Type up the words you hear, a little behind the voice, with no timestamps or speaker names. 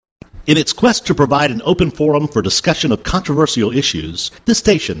In its quest to provide an open forum for discussion of controversial issues, this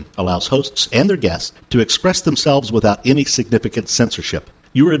station allows hosts and their guests to express themselves without any significant censorship.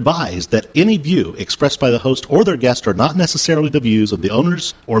 You are advised that any view expressed by the host or their guest are not necessarily the views of the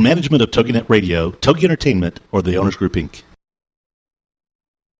owners or management of TogiNet Radio, Togi Entertainment, or the Owners Group, Inc.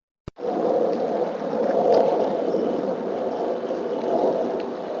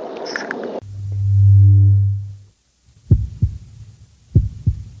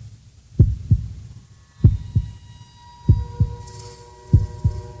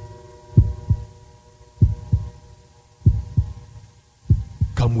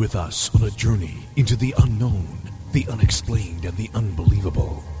 Come with us on a journey into the unknown, the unexplained, and the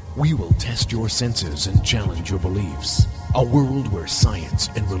unbelievable. We will test your senses and challenge your beliefs. A world where science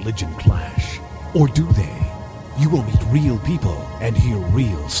and religion clash. Or do they? You will meet real people and hear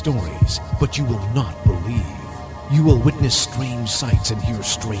real stories, but you will not believe. You will witness strange sights and hear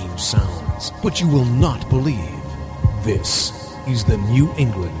strange sounds, but you will not believe. This is the New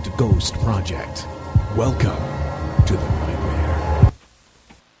England Ghost Project. Welcome to the Nightmare.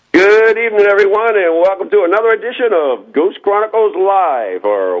 Good evening, everyone, and welcome to another edition of Ghost Chronicles Live,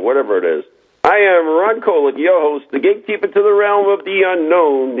 or whatever it is. I am Ron Kolick, your host, the gatekeeper to the realm of the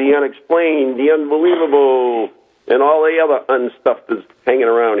unknown, the unexplained, the unbelievable, and all the other unstuff that's hanging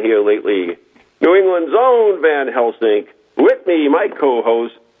around here lately. New England's own Van Helsing. With me, my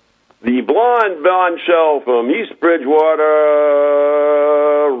co-host, the blonde bombshell from East Bridgewater,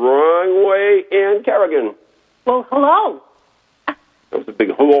 Wrong Way, and Carrigan. Well, hello. That was a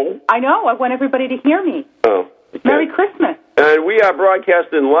big hello. I know. I want everybody to hear me. Oh. Okay. Merry Christmas. And we are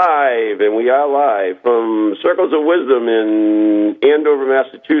broadcasting live, and we are live from Circles of Wisdom in Andover,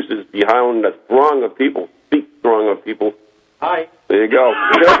 Massachusetts, behind a throng of people. Big throng of people. Hi. There you go.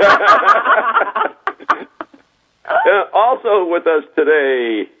 Also with us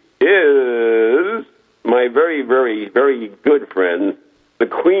today is my very, very, very good friend, the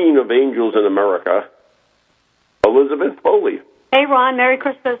Queen of Angels in America, Elizabeth Foley. Hey, Ron, Merry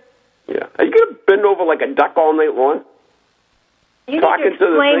Christmas. Yeah. Are you going to bend over like a duck all night long? You need to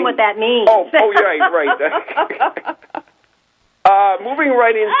explain what that means. Oh, yeah, right. Moving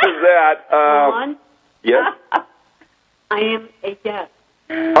right into that. Ron? Yes? I am a guest.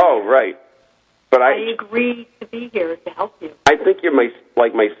 Oh, right. But I agree to be here to help you. I think you're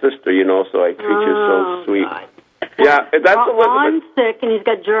like my sister, you know, so I treat you so sweet. God. Yeah, that's Elizabeth. Ron's sick, and he's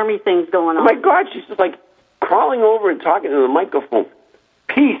got germy things going on. Oh, my God, she's just like crawling over and talking to the microphone.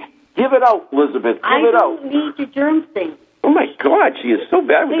 Peace. Give it out, Elizabeth. Give it out. I don't need your germ thing. Oh, my God, she is so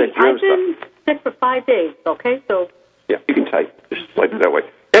bad with that germ I've been sick for 5 days, okay? So. Yeah, you can type. Just swipe it that way.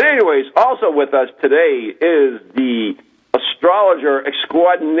 And anyways, also with us today is the astrologer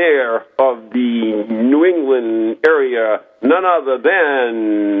extraordinaire of the New England area, none other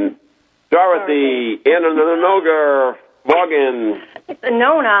than Dorothy Ananoga Morgan. It's a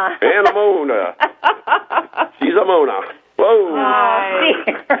Nona. Anamona. She's a Mona. Whoa. Hi.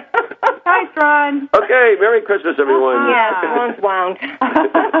 Hi, Ron. Okay, Merry Christmas, everyone. Yeah, Ron's wound.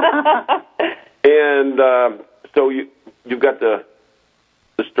 And so you've got the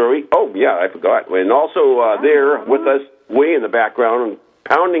story. Oh, yeah, I forgot. And also there with us, way in the background,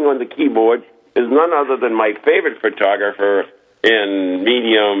 pounding on the keyboard, is none other than my favorite photographer and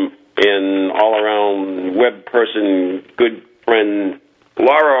medium and all-around web person, good friend,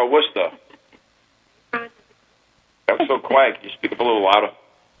 Laura Worcester. That was so quiet. Can you speak up a little louder?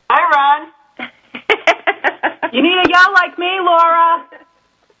 Hi, Ron. You need to yell like me, Laura.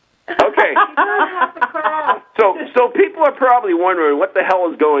 Okay. So people are probably wondering what the hell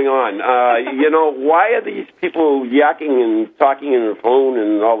is going on. Why are these people yakking and talking in the phone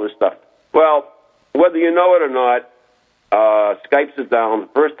and all this stuff? Well, whether you know it or not, Skype's is down,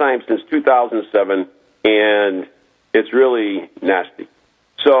 first time since 2007, and it's really nasty.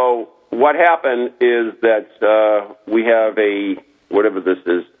 So what happened is that we have whatever this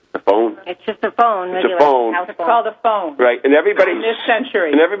is, a phone? It's just a phone. It's a phone. It's called a phone. Right, and everybody's in this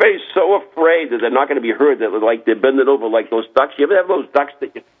century. And everybody's so afraid that they're not going to be heard that they're bending over like those ducks. You ever have those ducks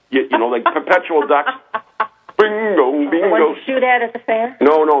that you know, like perpetual ducks? Bingo, bingo. The ones you shoot at the fair?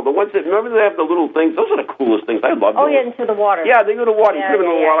 No, the ones that remember they have the little things. Those are the coolest things. I love those. Oh, yeah, into the water. Yeah, they go to water. Yeah, you put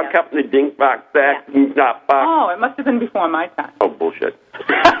them in the water cup and they dink back, not back. Oh, it must have been before my time. Oh, bullshit.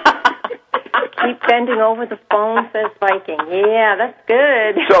 Keep bending over the phone, says Viking. Yeah, that's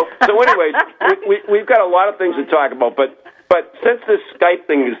good. So anyways, we've got a lot of things to talk about, but since this Skype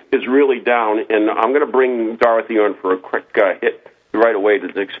thing is really down, and I'm going to bring Dorothy on for a quick hit right away to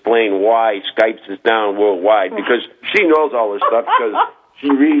explain why Skype is down worldwide, because she knows all this stuff, because she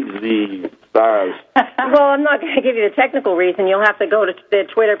reads the stars. Well, I'm not going to give you the technical reason. You'll have to go to their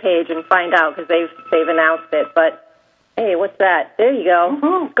Twitter page and find out because they've announced it. But hey, what's that? There you go.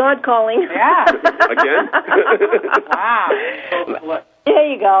 Mm-hmm. God calling. Yeah. Again? Wow. There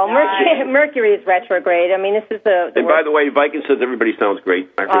you go. Nice. Mercury is retrograde. I mean, this is the And by the way, Viking says everybody sounds great.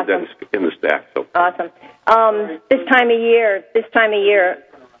 I heard Awesome. that in the stack. So. awesome. This time of year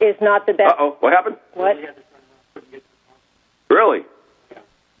is not the best. Uh-oh, what happened? What? Really?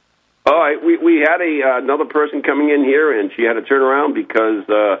 All right, we had another person coming in here, and she had to turn around because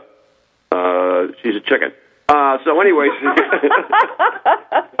she's a chicken. So anyways.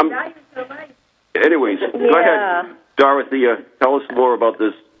 Anyways, go ahead, Dorothy. Tell us more about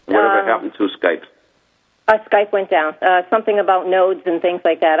this, whatever happened to Skype. Skype went down. Something about nodes and things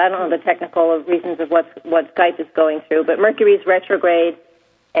like that. I don't know the technical reasons of what Skype is going through, but Mercury's retrograde,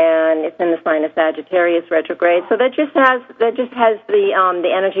 and it's in the sign of Sagittarius retrograde. So that just has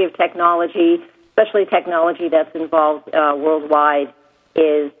the energy of technology, especially technology that's involved worldwide,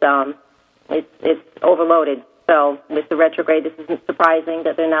 is it's overloaded. So with the retrograde, this isn't surprising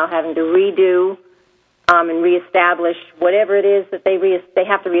that they're now having to redo and reestablish whatever it is that they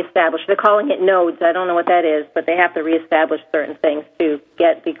have to reestablish. They're calling it nodes. I don't know what that is, but they have to reestablish certain things to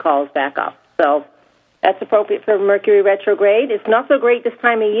get the calls back up. So that's appropriate for Mercury retrograde. It's not so great this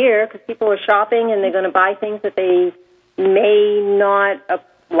time of year because people are shopping and they're going to buy things that they may not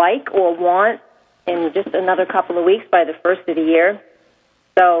like or want in just another couple of weeks by the first of the year.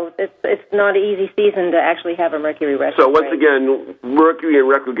 So it's not an easy season to actually have a Mercury retrograde. So once again, Mercury in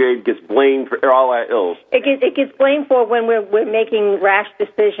retrograde gets blamed for all our ills. It gets blamed for when we're making rash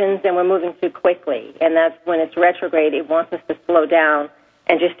decisions and we're moving too quickly, and that's when it's retrograde. It wants us to slow down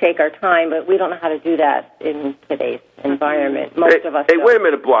and just take our time, but we don't know how to do that in today's environment. Most of us. Hey, don't. wait a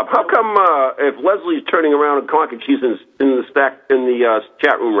minute, Bob. How come if Leslie's turning around in Concord, she's in the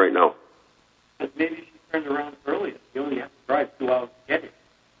chat room right now? Because maybe she turned around earlier. You only have to drive 2 hours to get here.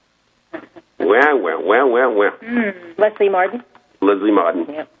 Well. Leslie Martin? Leslie Martin.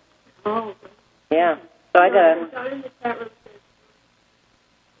 Yep. Oh. Yeah. So I got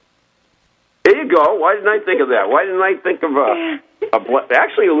There you go. Why didn't I think of that? Why didn't I think of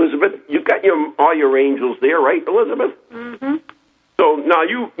actually, Elizabeth, you've got all your angels there, right, Elizabeth? Mm-hmm. So now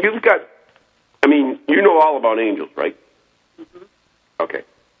you've got, I mean, you know all about angels, right? Mm-hmm. Okay.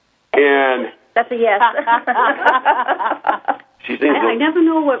 And that's a yes. she seems I never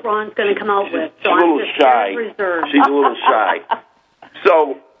know what Ron's going to come out with, so she's a little I'm just shy. very reserved. She's a little shy.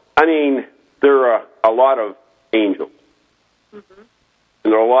 So, I mean, there are a lot of angels. Mm-hmm.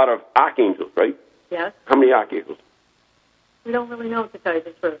 And there are a lot of archangels, right? Yes. How many archangels? We don't really know, to tell you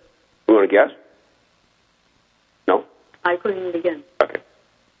the truth. You want to guess? No? I couldn't begin. Okay.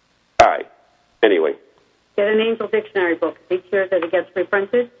 All right. Anyway. Get an angel dictionary book. Each year that it gets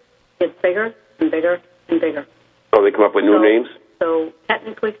reprinted, it gets bigger and bigger and bigger. Oh, they come up with new names? So,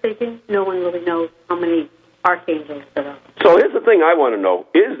 technically speaking, no one really knows how many archangels there are. So here's the thing I want to know.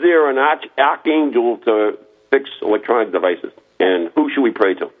 Is there an archangel to fix electronic devices? And who should we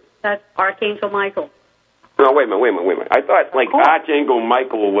pray to? That's Archangel Michael. No, wait a minute. I thought, Archangel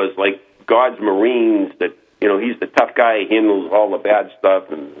Michael was like God's Marines that, he's the tough guy, he handles all the bad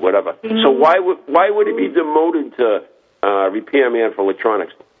stuff and whatever. Mm-hmm. So why would he be demoted to repairman for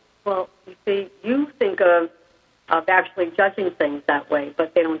electronics? Well, you see, you think of actually judging things that way,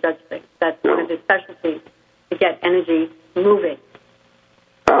 but they don't judge things. That's one of his specialties, to get energy moving.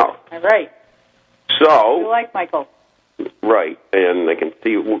 Oh. All right. So. You like Michael. Right, and I can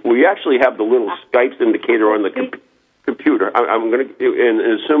see we actually have the little Skype indicator on the computer. I'm going to, and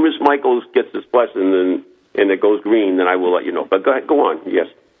as soon as Michael gets his blessing and it goes green, then I will let you know. But go on. Yes.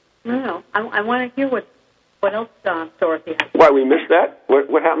 No, I want to hear what else Dorothy has. Why, we missed that?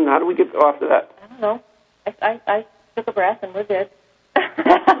 What happened? How did we get off to that? I don't know. I took a breath and we're good.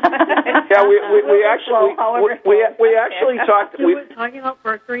 Yeah, we actually talked. We were talking about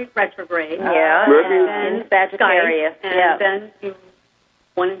Mercury retrograde. Yeah, Mercury and Sagittarius. And then you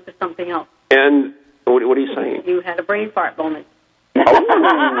went into something else. And what are you saying? You had a brain fart moment.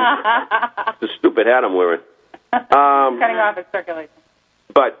 Oh, the stupid hat I'm wearing. Cutting off its circulation.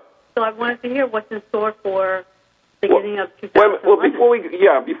 But so I wanted to hear what's in store for beginning of 2011. Well, before we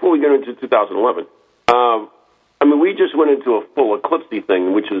get into 2011. We just went into a full eclipsey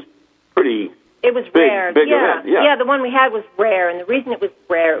thing, which was pretty. It was big, rare. Big event. Yeah, the one we had was rare, and the reason it was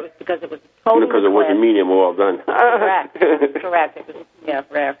rare was because it was totally because it wasn't medium well done. Correct. It was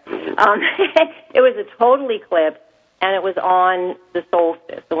rare. It was a total eclipse, and it was on the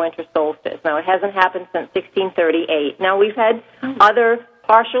solstice, the winter solstice. Now, it hasn't happened since 1638. Now, we've had other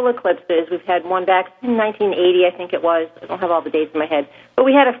partial eclipses. We've had one back in 1980, I think it was. I don't have all the dates in my head. But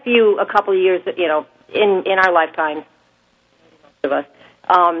we had a couple of years, in our lifetimes, most of us.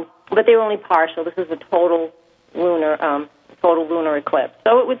 But they were only partial. This is a total lunar eclipse.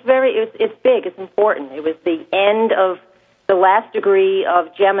 So it was it's big, it's important. It was the end of the last degree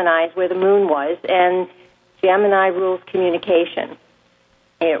of Gemini's where the moon was, and Gemini rules communication.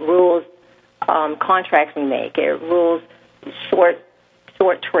 It rules contracts we make. It rules short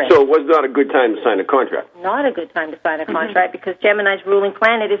trips. So it was not a good time to sign a contract? Not a good time to sign a contract because Gemini's ruling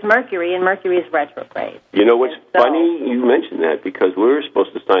planet is Mercury, and Mercury is retrograde. You know what's funny? You mentioned that because we were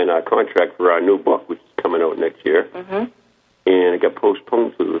supposed to sign our contract for our new book, which is coming out next year, and it got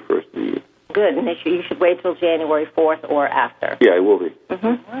postponed to the first of the year. Good, and you should wait till January 4th or after. Yeah, it will be.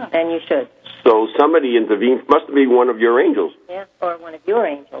 Wow. And you should. So somebody intervened. Must be one of your angels. Yeah, or one of your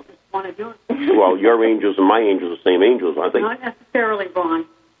angels. One of yours. Well, your angels and my angels are the same angels, aren't they? Not necessarily, Ron.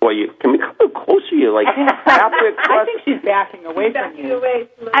 Well, can we come a little closer? You're like halfway across. I think she's backing away from you.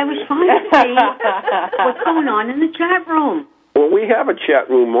 I was trying to see what's going on in the chat room. Well, we have a chat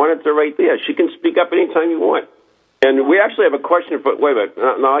room monitor right there. She can speak up anytime you want. And we actually have a question for... Wait a minute.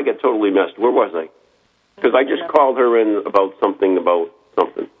 Now I get totally messed. Where was I? Because I just called her in about something.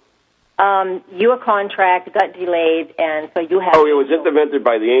 Your contract got delayed, and so you have... Oh, it was intervented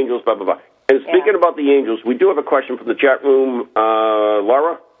by the angels, blah, blah, blah. And speaking about the angels, we do have a question from the chat room.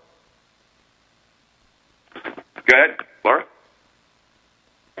 Laura? Go ahead, Laura.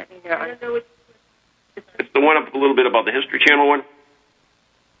 I don't know It's the one up a little bit about the History Channel one.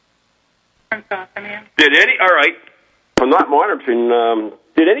 All right. I'm not monitoring.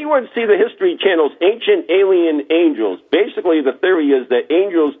 Did anyone see the History Channel's Ancient Alien Angels? Basically, the theory is that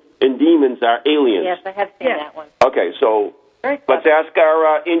angels and demons are aliens. Yes, I have seen that one. Okay, so let's ask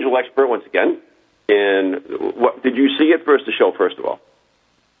our angel expert once again. And what did you see it first of all?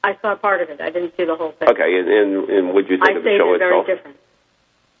 I saw part of it. I didn't see the whole thing. Okay, and what did you think of the show itself? I say they're very different.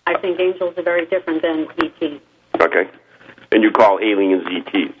 I think angels are very different than ETs. Okay. And you call aliens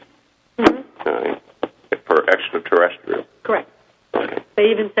ETs? All right. For extraterrestrial. Correct. Okay.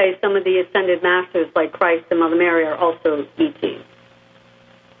 They even say some of the ascended masters, like Christ and Mother Mary, are also ETs.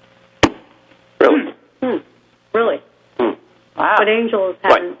 Really? Really. Wow. But angels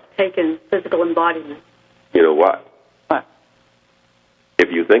haven't taken physical embodiment. You know what? What?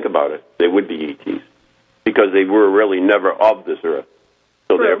 If you think about it, they would be ETs. Because they were really never of this earth.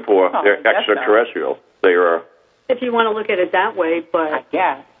 So True. therefore, they're extraterrestrial. They are... If you want to look at it that way, but...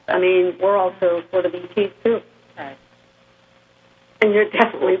 Yeah. I mean, we're also sort of ETs, too. Right. And you're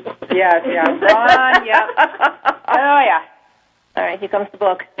definitely... Yes, yeah. Ron, yep. Oh, yeah. All right, here comes the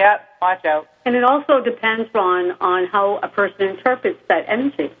book. Yep, watch out. And it also depends, Ron, on how a person interprets that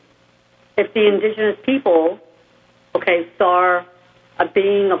energy. If the indigenous people, saw a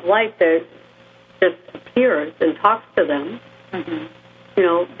being of light that just appears and talks to them,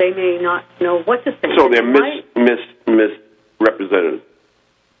 they may not know what to think. So they're misrepresented.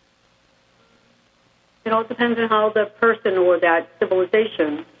 It all depends on how the person or that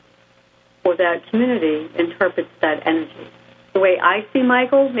civilization or that community interprets that energy. The way I see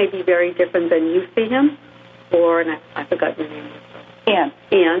Michael may be very different than you see him, or, and I forgot your name.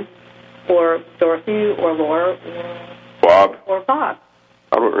 Ann, or Dorothy, or Laura, Bob. Or Bob.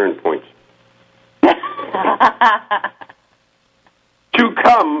 I don't earn points. To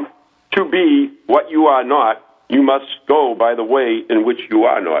come to be what you are not, you must go by the way in which you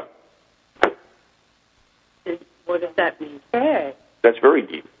are not. What does that mean? Hey. That's very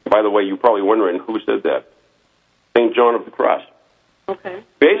deep. By the way, you're probably wondering who said that. St. John of the Cross. Okay.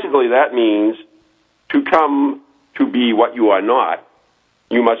 Basically, that means to come to be what you are not,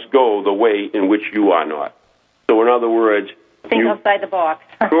 you must go the way in which you are not. So in other words... Think outside the box.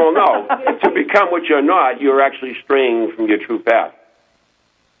 Well, no. To become what you're not, you're actually straying from your true path.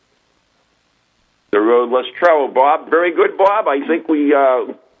 The road less traveled, Bob. Very good, Bob. I think we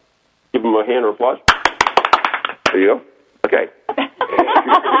give him a hand of applause. There you go. Okay.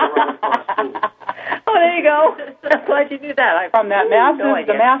 Oh, there you go. I'm glad you knew that. From that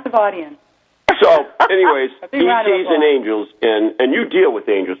massive audience. So, anyways, ETs and angels, and you deal with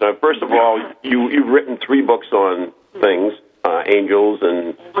angels. Now, first of all, you've written 3 books on things, angels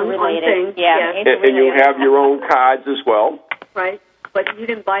and... Unrelated. Yeah. And you have your own cards as well. Right. But you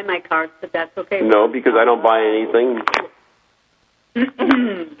didn't buy my cards, but that's okay. No, because I don't buy anything.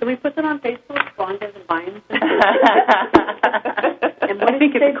 Can we put that on Facebook? Ron doesn't buy anything. And I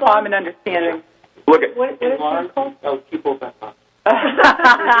think it's a common understanding. Look at... What is it called? Look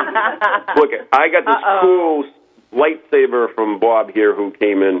at... I got this cool lightsaber from Bob here who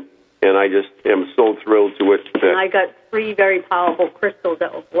came in, and I just am so thrilled to it. And I got 3 very powerful crystals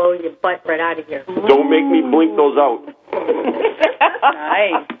that will blow your butt right out of here. Don't make me blink those out.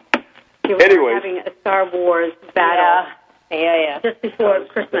 Nice. You were having a Star Wars battle. Yeah. Just before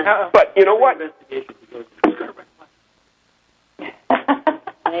Christmas. But you know what? There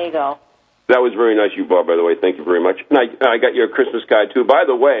you go. That was very nice, you Bob. By the way, thank you very much. And I got your Christmas card too. By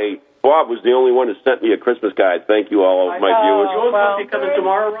the way, Bob was the only one who sent me a Christmas card. Thank you, all of my viewers. Yours must be coming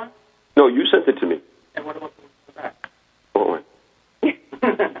tomorrow, Ron? No, you sent it to me. And what about the back? Oh,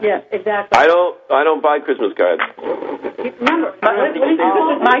 Yes, exactly. I don't buy Christmas cards. Remember,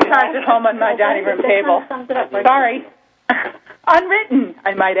 My card's at home on my dining room table. Sorry. Unwritten,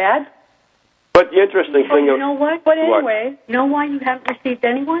 I might add. But the interesting thing, you know what? But anyway. You know why you haven't received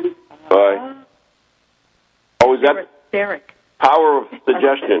anyone? oh, is that Derek. power of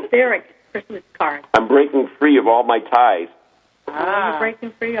suggestion? Derek Christmas card. I'm breaking free of all my ties. You're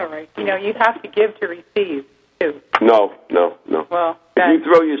breaking free, all right. You know, you have to give to receive, too. No. Well, If you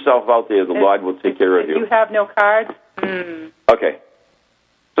throw yourself out there, the Lord will take care of you. If you have no cards, Okay.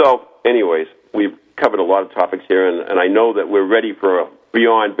 So, anyways, we've covered a lot of topics here, and I know that we're ready for a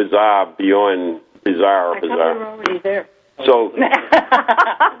beyond bizarre. I thought we were already there. So,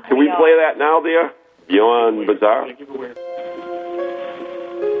 can we play that now there? Beyond bizarre?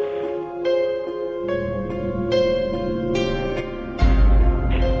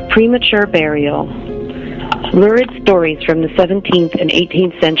 Premature burial. Lurid stories from the 17th and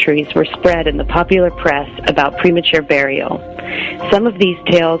 18th centuries were spread in the popular press about premature burial. Some of these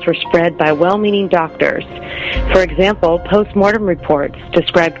tales were spread by well-meaning doctors. For example, post-mortem reports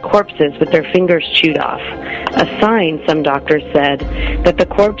described corpses with their fingers chewed off, a sign, some doctors said, that the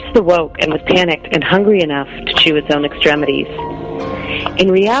corpse awoke and was panicked and hungry enough to chew its own extremities. In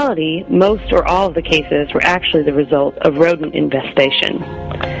reality, most or all of the cases were actually the result of rodent infestation.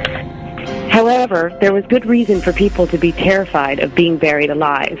 However, there was good reason for people to be terrified of being buried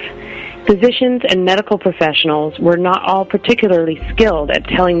alive. Physicians and medical professionals were not all particularly skilled at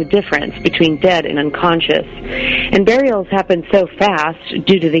telling the difference between dead and unconscious, and burials happened so fast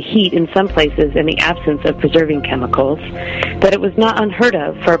due to the heat in some places and the absence of preserving chemicals that it was not unheard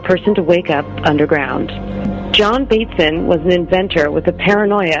of for a person to wake up underground. John Bateson was an inventor with a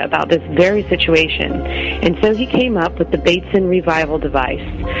paranoia about this very situation, and so he came up with the Bateson revival device,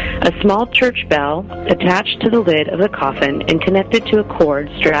 a small church bell attached to the lid of the coffin and connected to a cord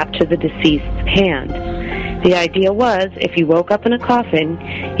strapped to the deceased's hand. The idea was, if you woke up in a coffin,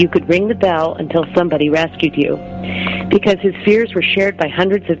 you could ring the bell until somebody rescued you. Because his fears were shared by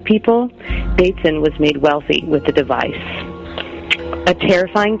hundreds of people, Bateson was made wealthy with the device. A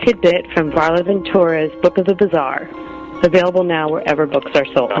terrifying tidbit from Varla Ventura's Book of the Bizarre. Available now wherever books are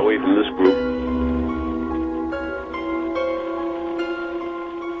sold. Away from this group.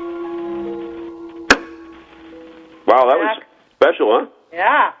 Wow, that was special, huh?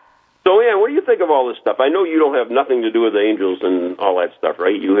 yeah. So, Ann, what do you think of all this stuff? I know you don't have nothing to do with angels and all that stuff,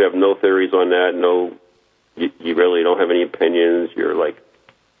 right? You have no theories on that. You really don't have any opinions. You're like,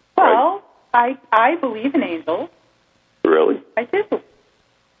 Well, right? I believe in angels. Really? I do.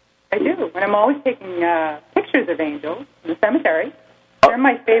 And I'm always taking pictures of angels in the cemetery. They're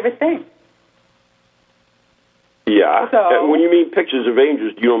my favorite thing. Yeah. So, when you mean pictures of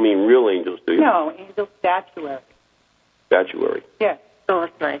angels, you don't mean real angels, do you? No, angel statuary. Statuary. Yes. Oh,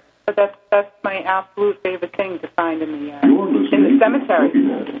 that's nice. But that's my absolute favorite thing to find in the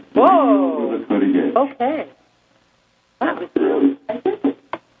cemetery. Whoa. Okay. I do.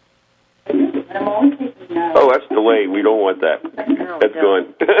 And I'm always taking. Oh, that's delayed. We don't want that. That's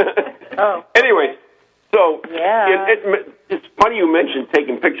gone. Oh. Anyway, so Yeah. it's funny you mentioned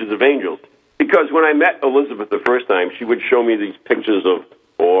taking pictures of angels, because when I met Elizabeth the first time, she would show me these pictures of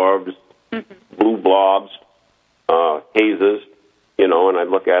orbs, blue blobs, hazes, and I'd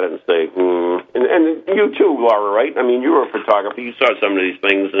look at it and say, And you too, Laura, right? I mean, you were a photographer. You saw some of these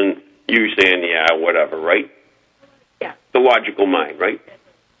things, and you saying, yeah, whatever, right? Yeah. The logical mind, right?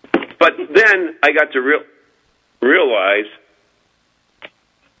 But then I got to realize,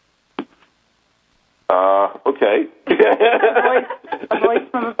 okay. A voice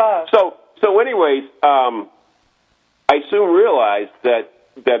from above. So anyways, I soon realized that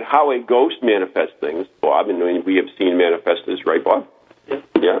how a ghost manifests things, Bob, and we have seen manifest this, right, Bob?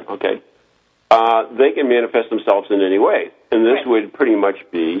 Yeah, okay. They can manifest themselves in any way. And this would pretty much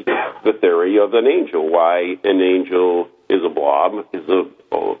be the theory of an angel, why an angel is a blob, is a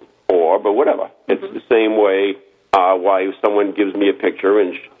orb, or whatever. It's the same way why someone gives me a picture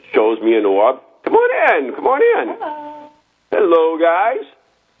and shows me an orb. Come on in. Hello, guys.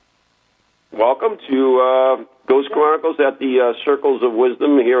 Welcome to Ghost Chronicles at the Circles of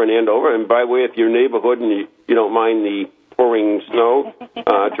Wisdom here in Andover. And by the way, if you're neighborhood and you don't mind the pouring snow,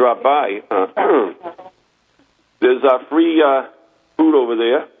 drop by. There's free food over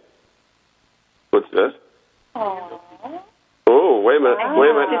there. What's this? Oh, wait a minute.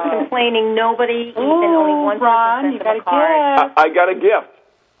 Just complaining. Nobody, even only one person sent them a card. I got a gift.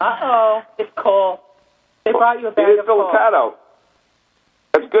 Uh-oh. It's cold. They brought you a bag of coal. Filipado.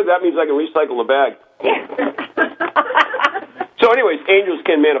 That's good. That means I can recycle the bag. So anyways, angels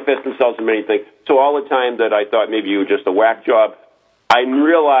can manifest themselves in many things. So all the time that I thought maybe you were just a whack job, I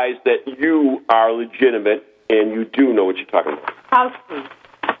realized that you are legitimate and you do know what you're talking about. How sweet.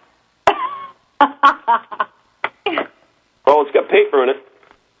 Well, it's got paper in it.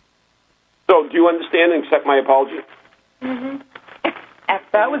 So do you understand and accept my apology? Mm-hmm.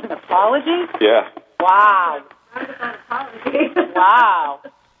 That was an apology? Yeah. Wow. Wow.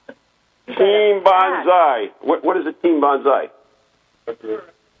 Team Bonsai. What is a Team Bonsai?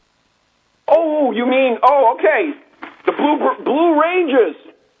 Oh, you mean, okay. The Blue Rangers.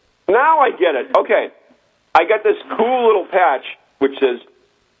 Now I get it. Okay. I got this cool little patch which says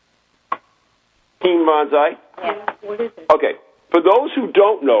Team Bonsai. Yeah. What is it? Okay. For those who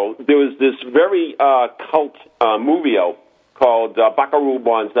don't know, there was this very cult movie out called Buckaroo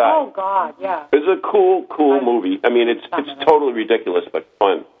Banzai. Oh, God, yeah. It's a cool movie. I mean, it's totally ridiculous, but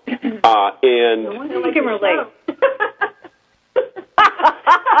fun. And I can relate.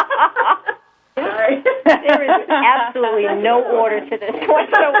 There is absolutely no order to this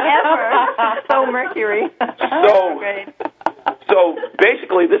whatsoever. So Mercury. So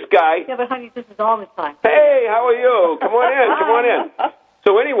basically, this guy. Yeah, but honey, this is all the time. Hey, how are you? Come on in.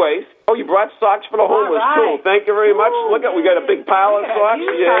 So, anyways, you brought socks for the homeless too. Thank you very much. Look at, we got a big pile of socks.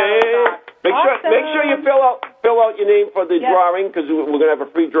 Yeah. Make sure you fill out your name for the drawing, because we're gonna have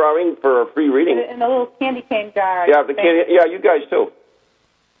a free drawing for a free reading. In the little candy cane jar. Yeah, the candy. Yeah, you guys too.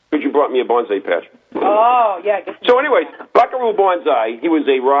 Because you brought me a bonsai patch. Oh, yeah. So, anyways, Buckaroo Banzai, he was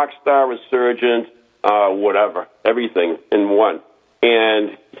a rock star, a surgeon, whatever, everything in one.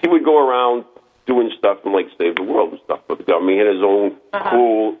 And he would go around doing stuff and, like, save the world and stuff for the government. He had his own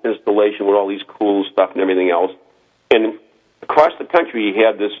cool installation with all these cool stuff and everything else. And across the country, he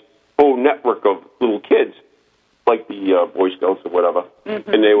had this whole network of little kids, like the Boy Scouts or whatever.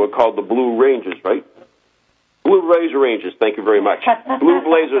 Mm-hmm. And they were called the Blue Rangers, right? Blue Blazer Rangers, thank you very much. Blue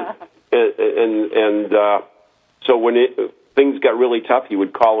Blazers. And so when things got really tough, he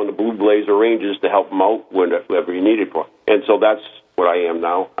would call in the Blue Blazer Rangers to help him out whenever he needed for. And so that's what I am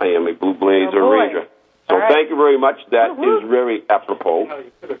now. I am a Blue Blazer Ranger. So thank you very much. That is very apropos.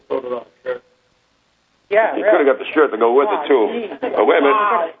 You could have sold it on the shirt. Yeah, you could have got the shirt to go with it, too. Oh, wait a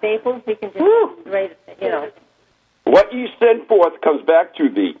minute. Staples, you can just write it, What ye send forth comes back to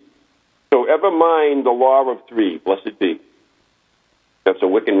thee. So ever mind the law of three, blessed be. That's a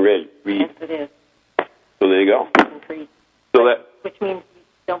Wiccan read. Yes, it is. So there you go. So which means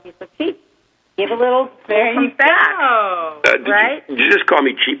don't be so cheap. Give a little back. Right? Did you just call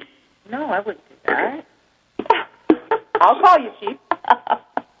me cheap? No, I wouldn't do that. Okay. I'll call you cheap.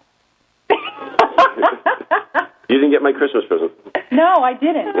 You didn't get my Christmas present. No, I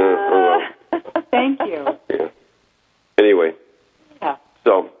didn't. Well. Thank you. Yeah. Anyway. Yeah.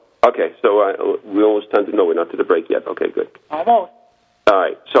 So, okay, so we almost time to know we're not to the break yet. Okay, good. Almost. All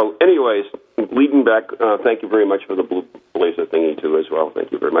right. So, anyways, leading back, thank you very much for the Blue Blazer thingy, too, as well.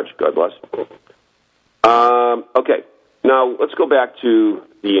 Thank you very much. God bless. Okay. Now, let's go back to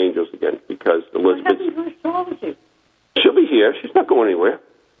the angels again, because Elizabeth... What happened to astrology? She'll be here. She's not going anywhere.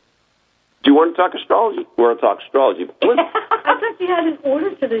 Do you want to talk astrology? We want to talk astrology. I thought you had an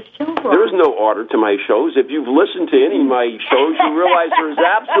order to this show, Rob. There is no order to my shows. If you've listened to any of my shows, you realize there is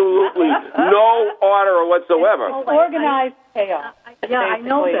absolutely no order whatsoever. It's organized chaos. Yeah, I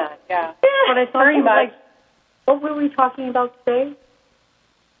know that. Yeah. But I thought, what were we talking about today?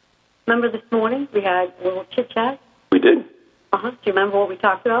 Remember this morning we had a little chit-chat? We did. Do you remember what we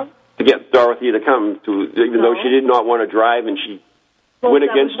talked about? To get Dorothy to come, even though she did not want to drive and she went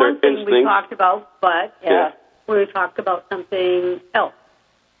against her instincts. We talked about, but we talked about something else.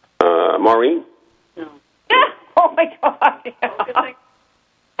 Maureen? No. Oh, my God.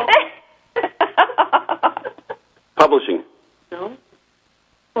 Publishing. No.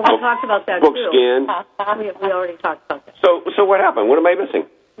 Well, we talked about that, book too. Scan. We already talked about that. So what happened? What am I missing?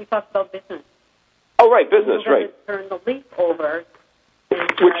 We talked about business. Oh, right, business, right. Turn the leaf over.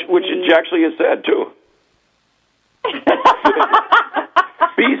 Which it actually is said, too.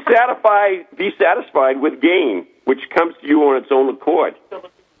 Be satisfied with gain, which comes to you on its own accord.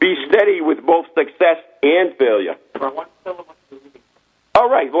 Be steady with both success and failure. All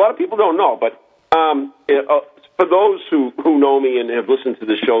right, a lot of people don't know, but for those who know me and have listened to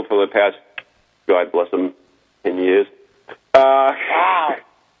the show for the past, God bless them, 10 years. Wow.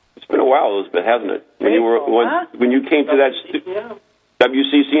 It's been a while, Elizabeth, hasn't it? When you came to that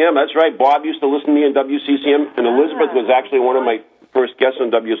WCCM, that's right. Bob used to listen to me in WCCM, and Elizabeth was actually one of my first guests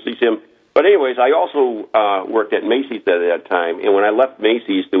on WCCM. But anyways, I also worked at Macy's at that time, and when I left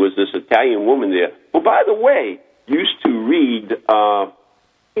Macy's, there was this Italian woman there who, by the way, used to read... No.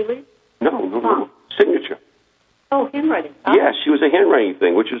 Signature. Oh, handwriting. Yeah, she was a handwriting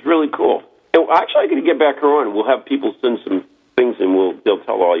thing, which was really cool. And actually, I got to get back her on. We'll have people send some things, and they'll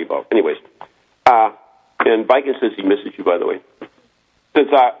tell all you about. Anyways, and Viking says he misses you, by the way. Since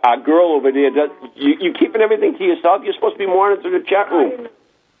our girl over there, you keeping everything to yourself. You're supposed to be monitoring the chat room.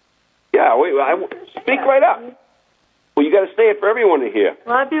 Yeah, speak right up. Well, you got to say it for everyone to hear.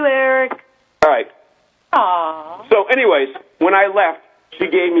 Love you, Eric. All right. Aww. So, anyways, when I left, she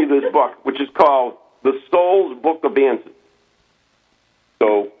gave me this book, which is called The Soul's Book of Answers.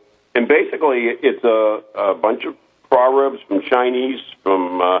 So, and basically, it's a bunch of proverbs from Chinese,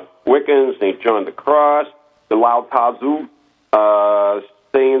 from Wiccan, St. John the Cross, the Lao Tzu,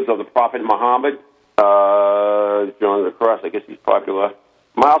 sayings of the Prophet Muhammad, John the Cross, I guess he's popular,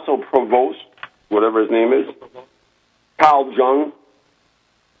 Marcel Provost, whatever his name is, Carl Jung,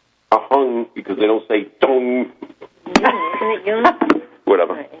 Hung, because they don't say Dong.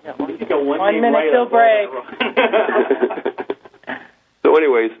 Whatever. 1 minute till break. So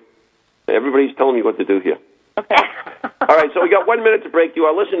anyways, everybody's telling me what to do here. Okay. All right, so we got 1 minute to break. You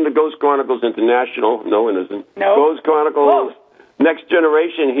are listening to Ghost Chronicles International. No, it isn't. No. Ghost Chronicles Next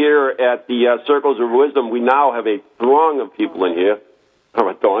Generation here at the Circles of Wisdom. We now have a throng of people in here. Or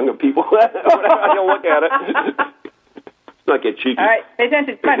a throng of people. Whatever how you look at it. Let's not get cheeky. All right, pay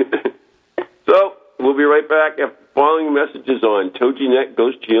attention. Come on. So, we'll be right back after following messages on TogiNet,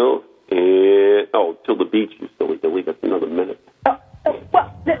 Ghost Channel, and, till the beach, you silly Billy. That's another minute.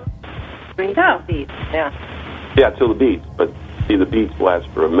 Beach. Yeah. Yeah, till the beach. But, see, the beats last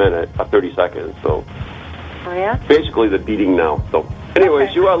for a minute, 30 seconds, so. Oh, yeah? Basically, the beating now. So,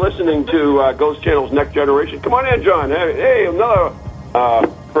 anyways, You are listening to Ghost Channel's Next Generation. Come on in, John. Hey, another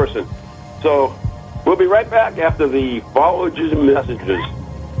person. So, we'll be right back after the following messages.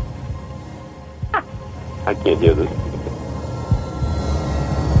 I can't hear this.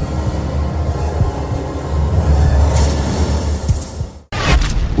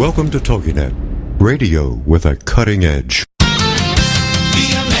 Welcome to TogiNet, radio with a cutting edge.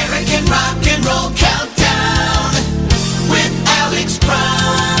 The American Rock and Roll Countdown with Alex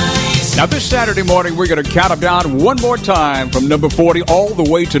Price. Now, this Saturday morning, we're going to count them down one more time from number 40 all the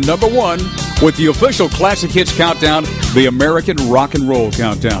way to number 1 with the official Classic Hits Countdown, the American Rock and Roll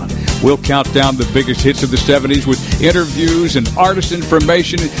Countdown. We'll count down the biggest hits of the 70s with interviews and artist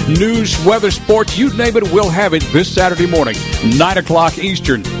information, news, weather, sports, you name it, we'll have it this Saturday morning, 9 o'clock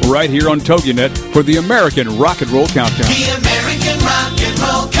Eastern, right here on TogiNet for the American Rock and Roll Countdown. The American Rock and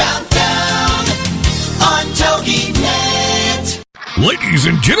Roll Countdown on TogiNet. Ladies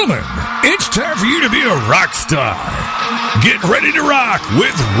and gentlemen, it's time for you to be a rock star. Get ready to rock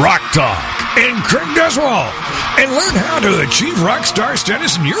with Rock Talk and Craig Deswald, and learn how to achieve rock star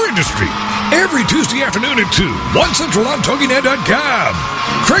status in your industry. Every Tuesday afternoon at 2, 1 Central on TogiNet.com.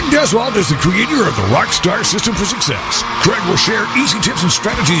 Craig Deswald is the creator of the Rockstar System for Success. Craig will share easy tips and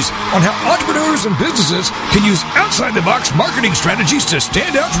strategies on how entrepreneurs and businesses can use outside-the-box marketing strategies to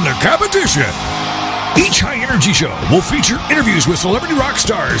stand out from their competition. Each high-energy show will feature interviews with celebrity rock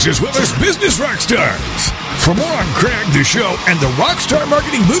stars as well as business rock stars. For more on Craig, the show, and the Rockstar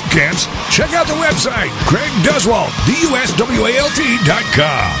Marketing Boot Camps, check out the website, CraigDeswald.com,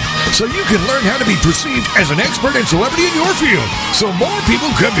 so you can learn how to be perceived as an expert and celebrity in your field, so more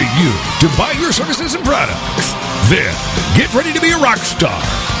people come to you to buy your services and products. Then, get ready to be a rock star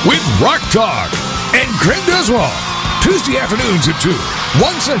with Rock Talk and Craig Deswald. Tuesday afternoons at 2,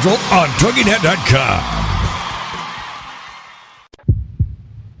 1 Central on TogiNet.com.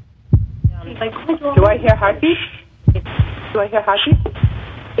 Do I hear heartbeat?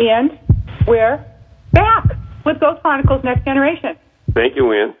 And we're back with Ghost Chronicles Next Generation. Thank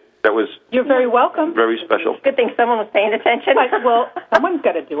you, Ann. That was... You're very welcome. Very special. Good thing someone was paying attention. Well, someone's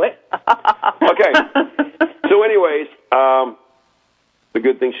got to do it. Okay. So anyways, the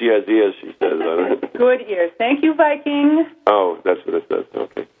good thing she has ears, she says. Good ears. Thank you, Viking. Oh, that's what it says.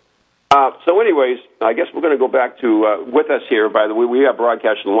 Okay. So anyways, I guess we're going to go back to, with us here, by the way, we are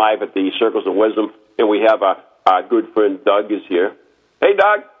broadcasting live at the Circles of Wisdom, and we have our good friend Doug is here. Hey,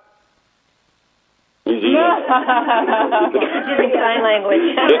 Doug. He's eating. Using sign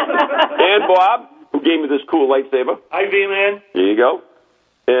language. And Bob, who gave me this cool lightsaber. Hi, V-Man. There you go.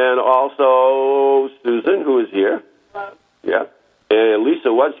 And also Susan, who is here. Hello. Yeah. And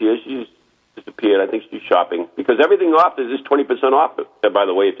Lisa was here. She's disappeared. I think she's shopping. Because everything off is just 20% off, by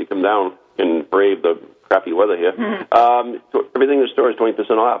the way, if you come down and brave the crappy weather here. So everything in the store is 20%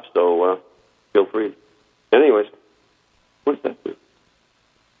 off, so feel free. Anyways, what's that?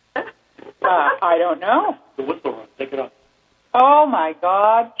 I don't know. The whistle run. Take it off. Oh, my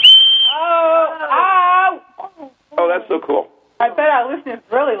God. Oh, ow! Oh, that's so cool. I bet our listeners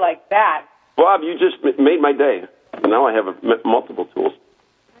really like that. Bob, you just made my day. Now I have multiple tools.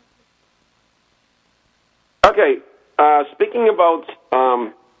 Okay, speaking about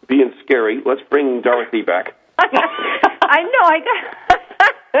being scary, let's bring Dorothy back. I know, I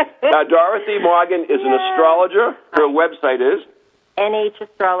got... Dorothy Morgan is an astrologer. Her website is?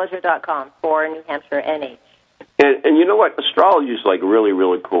 NHastrologer.com for New Hampshire, NH. And you know what? Astrology is like a really,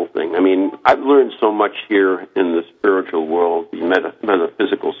 really cool thing. I mean, I've learned so much here in the spiritual world, the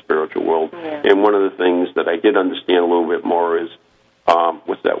metaphysical spiritual world. Yeah. And one of the things that I did understand a little bit more is,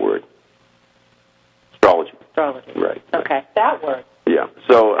 what's that word? Astrology. Astrology. Right. Okay. That word. Yeah.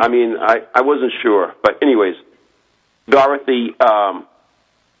 So, I mean, I wasn't sure. But anyways, Dorothy, why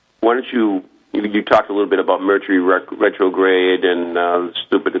don't you talked a little bit about Mercury retrograde and the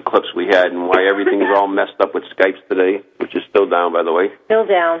stupid eclipse we had and why everything is all messed up with Skypes today, which is still down, by the way. Still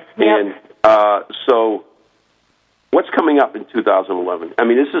down. And so what's coming up in 2011? I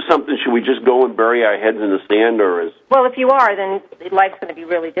mean, this is something, should we just go and bury our heads in the sand, or is... Well, if you are, then life's going to be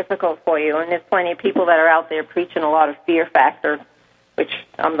really difficult for you, and there's plenty of people that are out there preaching a lot of fear factor, which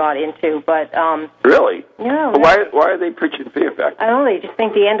I'm not into, but... Really? Yeah. Why are they preaching fear factor? I don't know, they just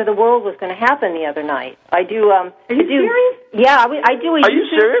think the end of the world was going to happen the other night. I do... Are you serious? Yeah, I do a Are you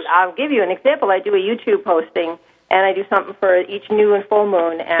serious? I'll give you an example. I do a YouTube posting, and I do something for each new and full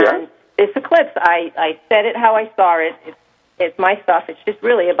moon, and this eclipse, I said it how I saw it. It's my stuff. It's just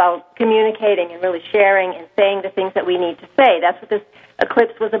really about communicating and really sharing and saying the things that we need to say. That's what this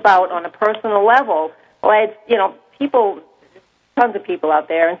eclipse was about on a personal level. Well, I had, people... tons of people out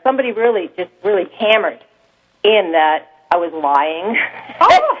there, and somebody really hammered in that I was lying,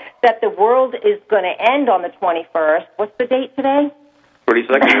 that the world is going to end on the 21st. What's the date today?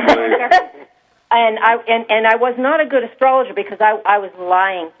 22nd. And I was not a good astrologer because I was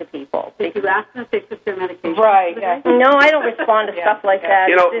lying to people. Did you ask them if they took their medication? Right. Yeah. No, I don't respond to stuff like that.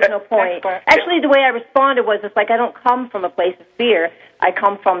 There's no point. Actually, the way I responded was, it's like I don't come from a place of fear. I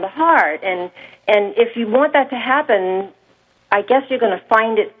come from the heart. And if you want that to happen, I guess you're going to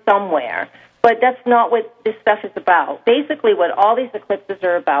find it somewhere. But that's not what this stuff is about. Basically, what all these eclipses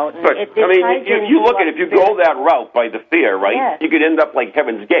are about. And but, if you look at it, if you go that route by the fear, right, yes. You could end up like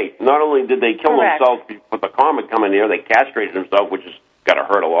Heaven's Gate. Not only did they kill themselves with the comet coming here, they castrated themselves, which has got to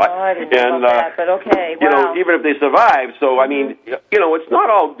hurt a lot. Oh, I didn't know about that, but okay. Wow. Even if they survive. So, I mean, it's not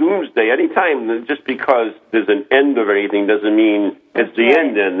all doomsday. Anytime, just because there's an end of anything doesn't mean it's the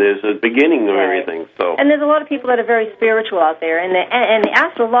end, and there's a beginning of everything. So, and there's a lot of people that are very spiritual out there, and the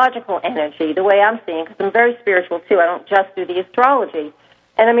astrological energy, the way I'm seeing, because I'm very spiritual too. I don't just do the astrology,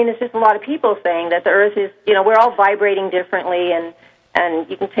 and I mean, there's just a lot of people saying that the Earth is, we're all vibrating differently, and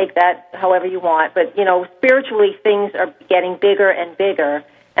you can take that however you want, but spiritually things are getting bigger and bigger.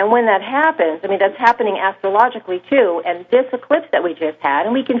 And when that happens, I mean, that's happening astrologically too. And this eclipse that we just had,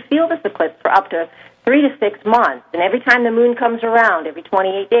 and we can feel this eclipse for up to 3 to 6 months. And every time the moon comes around, every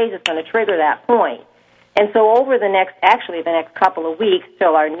 28 days, it's going to trigger that point. And so over the next couple of weeks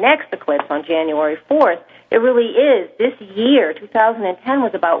till our next eclipse on January 4th, it really is, this year, 2010,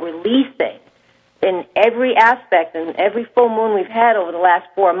 was about releasing. In every aspect, and every full moon we've had over the last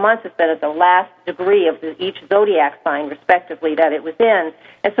 4 months has been at the last degree of each zodiac sign, respectively, that it was in.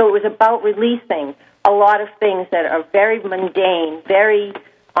 And so it was about releasing a lot of things that are very mundane, very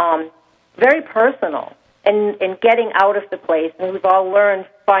very personal, and getting out of the place. And we've all learned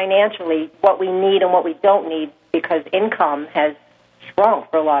financially what we need and what we don't need because income has shrunk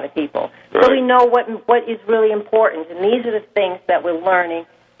for a lot of people. Right. So we know what is really important, and these are the things that we're learning.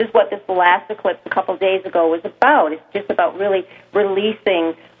 This is what this last eclipse a couple of days ago was about. It's just about really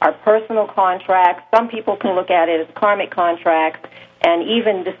releasing our personal contracts. Some people can look at it as karmic contracts, and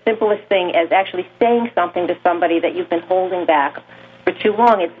even the simplest thing as actually saying something to somebody that you've been holding back for too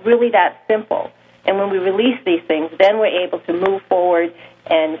long. It's really that simple. And when we release these things, then we're able to move forward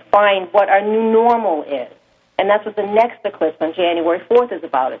and find what our new normal is. And that's what the next eclipse on January 4th is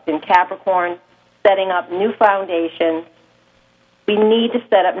about. It's in Capricorn, setting up new foundations. We need to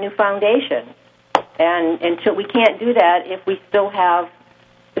set up new foundations. And until we can't do that if we still have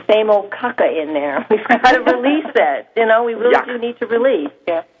the same old caca in there. We've got to release it. We really do need to release.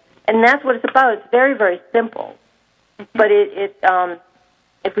 Yeah. And that's what it's about. It's very, very simple. But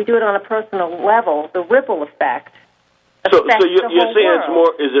if we do it on a personal level, the ripple effect So affects you're the whole saying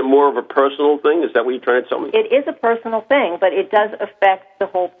world. is it more of a personal thing? Is that what you're trying to tell me? It is a personal thing, but it does affect the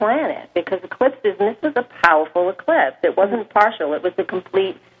whole planet because eclipses, and this was a powerful eclipse. It wasn't partial. It was a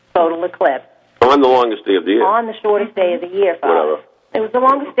complete total eclipse. On the longest day of the year. On the shortest day of the year, Father. Whatever. It was the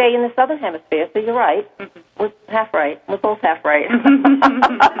longest day in the southern hemisphere, so you're right. We're half right. We're both half right.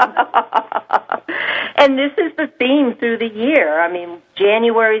 And this is the theme through the year. I mean,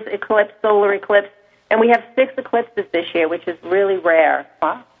 January's eclipse, solar eclipse, and we have 6 eclipses this year, which is really rare.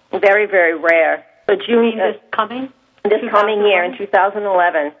 Wow. Very, very rare. So June This coming? This coming year, in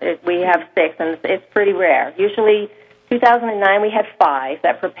 2011, we have 6, and it's pretty rare. Usually, 2009, we had 5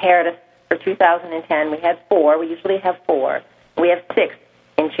 that prepared us for 2010. We had 4. We usually have 4. We have 6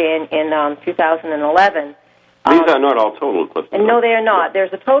 in 2011. These are not all total eclipses. And no, they are not.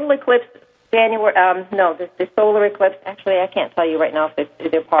 There's a total eclipse January. The solar eclipse. Actually, I can't tell you right now if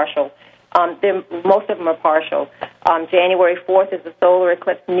they're partial. Most of them are partial. January 4th is the solar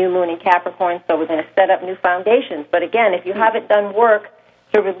eclipse, new moon in Capricorn, so we're going to set up new foundations. But again, if you haven't done work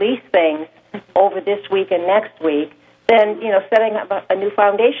to release things over this week and next week, then, setting up a new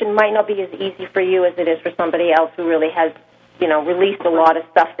foundation might not be as easy for you as it is for somebody else who really has, released a lot of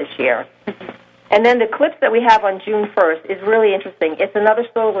stuff this year. And then the eclipse that we have on June 1st is really interesting. It's another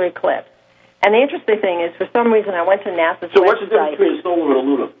solar eclipse. And the interesting thing is, for some reason, I went to NASA's website. So what's the difference between a solar and a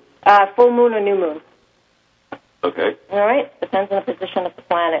lunar? Full moon or new moon. Okay. All right? Depends on the position of the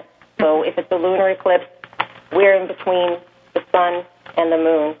planet. So if it's a lunar eclipse, we're in between the sun and the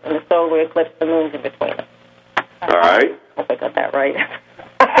moon. And the solar eclipse, the moon's in between us. All right. Hope I got that right.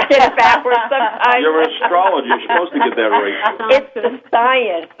 I get it backwards sometimes. You're an astrologer. You're supposed to get that right. It's the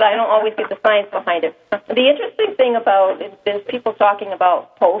science. I don't always get the science behind it. The interesting thing about there's people talking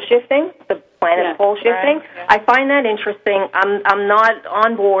about pole shifting, the planet pole shifting. Right, yeah. I find that interesting. I'm not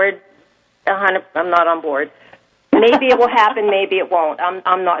on board. I'm not on board. Maybe it will happen. Maybe it won't.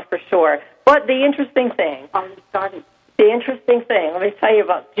 I'm not for sure. But the interesting thing. The interesting thing. Let me tell you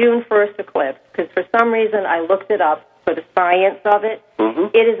about June 1st eclipse because for some reason I looked it up for the science of it.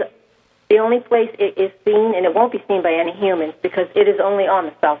 Mm-hmm. It is the only place it is seen, and it won't be seen by any humans because it is only on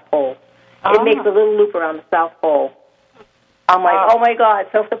the South Pole. It makes a little loop around the South Pole. I'm like, oh my God!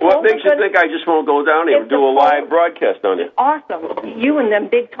 So if the what makes you think I just won't go down here and do a live broadcast on it? Awesome! You and them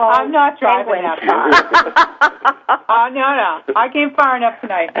big tall. I'm not driving that far. No. I came far enough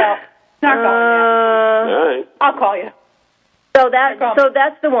tonight. No, not going there. All right. I'll call you. So that's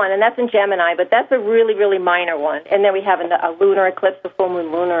the one, and that's in Gemini, but that's a really, really minor one. And then we have a lunar eclipse, a full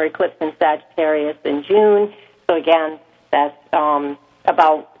moon lunar eclipse in Sagittarius in June. So again, that's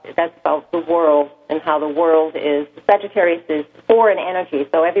about the world and how the world is. Sagittarius is foreign energy,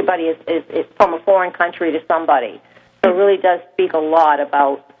 so everybody is from a foreign country to somebody. So it really does speak a lot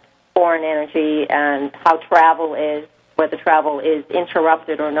about foreign energy and how travel is, whether travel is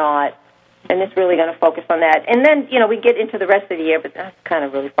interrupted or not. And it's really going to focus on that. And then, we get into the rest of the year, but that's kind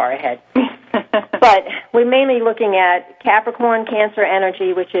of really far ahead. But we're mainly looking at Capricorn, Cancer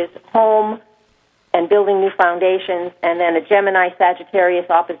energy, which is home and building new foundations, and then a Gemini,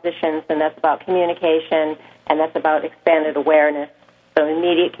 Sagittarius oppositions, and that's about communication, and that's about expanded awareness. So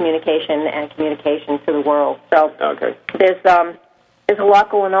immediate communication and communication to the world. So okay. There's a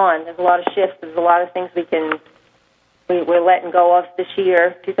lot going on. There's a lot of shifts. There's a lot of things we're letting go of this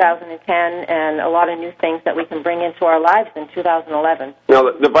year, 2010, and a lot of new things that we can bring into our lives in 2011. Now,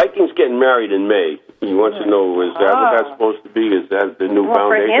 the Vikings getting married in May. He wants to know, is that what that's supposed to be? Is that the new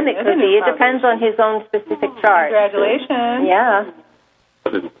foundation? For him, it could be. It depends on his own specific chart. Congratulations. Yeah.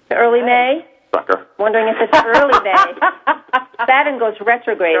 Early May? Sucker. Wondering if it's early May. Saturn goes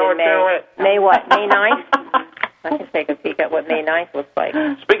retrograde in May. May what? May 9th? I can take a peek at what May 9th looks like.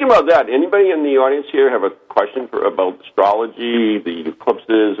 Speaking about that, anybody in the audience here have a question about astrology, the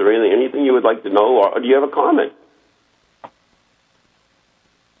eclipses, or anything you would like to know, or do you have a comment?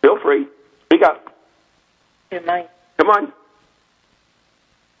 Feel free. Speak up. Your mind. Come on.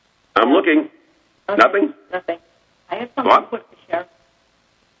 I'm looking. Okay. Nothing? Nothing. I have something quick to share.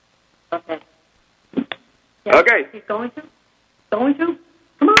 Okay. Yeah. Okay. He's going to? Going to?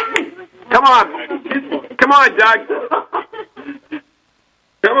 Come on. Come on. Come on, Doug.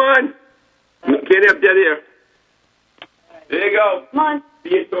 Come on. Can't have dead air. There you go. Come on.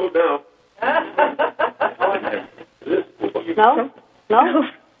 Being told now. No? No?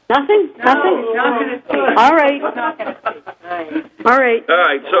 Nothing? Nothing? All right. All right. All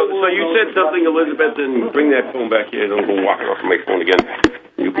right, so you said something, Elizabeth, and bring that phone back here. Don't go walking off my phone again.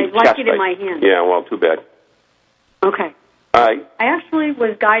 I'd like it in my hand. Yeah, well, too bad. Okay. All right. I actually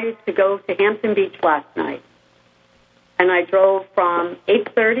was guided to go to Hampton Beach last night. And I drove from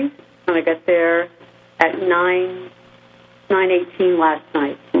 8:30, and I got there at 9:18 last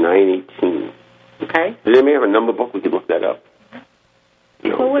night. 9:18. Okay? Does anybody have a number book? We could look that up.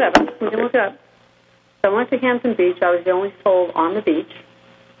 No. Well, whatever. We can look it up. So I went to Hampton Beach. I was the only soul on the beach,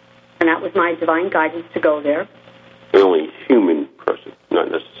 and that was my divine guidance to go there. The only human person,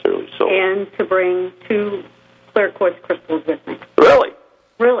 not necessarily soul. And to bring 2 clear quartz crystals with me. Really?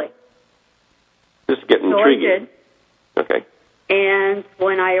 Really. This is getting So intriguing. I did. Okay. And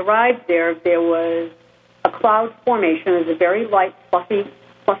when I arrived there, there was a cloud formation. It was a very light, fluffy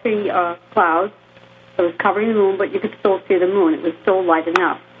cloud that was covering the moon, but you could still see the moon. It was still light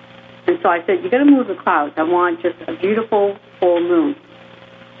enough. And so I said, you got to move the clouds. I want just a beautiful full moon.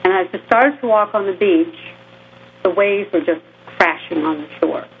 And as I started to walk on the beach, the waves were just crashing on the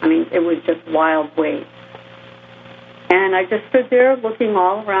shore. I mean, it was just wild waves. And I just stood there looking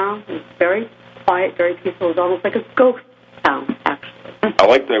all around. It was very quiet, very peaceful. It was almost like a ghost town, actually. I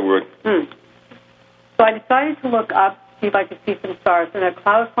like that word. So I decided to look up, see if I could see some stars, and a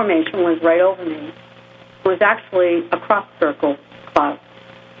cloud formation was right over me. It was actually a crop circle cloud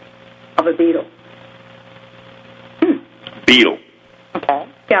of a beetle. Beetle. Okay.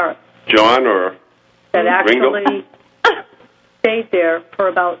 Scarab. John or That Ringo? actually stayed there for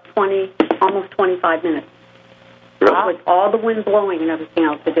about almost 25 minutes. Really? With all the wind blowing and everything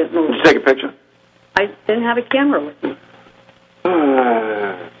else, it didn't move. Did you take a picture? I didn't have a camera with me.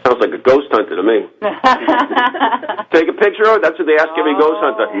 Sounds like a ghost hunter to me. Take a picture of it? That's what they ask every ghost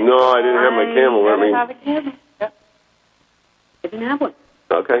hunter. No, I didn't have my camera with me. have a camera. Yep. I didn't have one.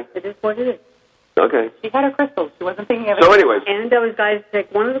 Okay. It is what it is. Okay. She had her crystals. She wasn't thinking of it. So anyways. And I was guys to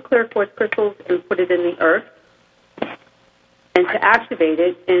take one of the clear quartz crystals and put it in the earth, and to activate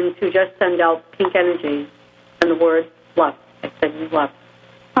it and to just send out pink energy and the word love. I said you love.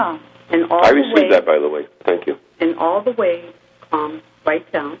 Huh. And all I the received waves, that, by the way. Thank you. and all the waves calmed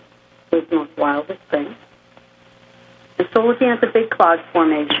right down. It was the most wildest thing. And so looking at the big cloud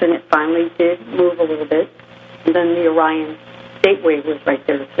formation, it finally did move a little bit. And then the Orion gateway was right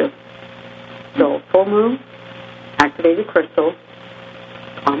there, too. So full moon, activated crystals,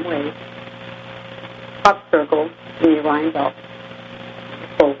 calm waves, crop circle, and the Orion belt.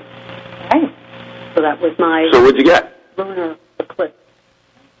 Full. Nice. So that was my So what'd you get? lunar eclipse.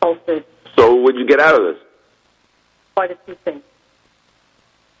 Solstice. So what'd you get out of this? Quite a few things.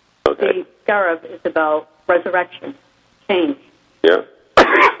 Okay. The scarab is about resurrection, change. Yeah.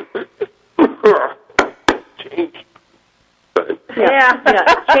 Change.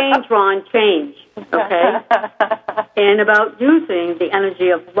 Yeah. Change, Ron, change. Okay? And about using the energy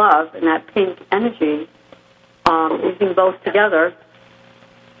of love and that pink energy, using both together,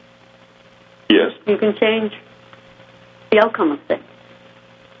 Yes. you can change the outcome of things.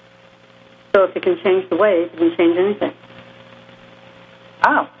 So if you can change the waves, you can change anything.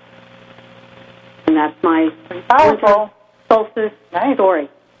 Oh. And that's my Powerful. solstice story.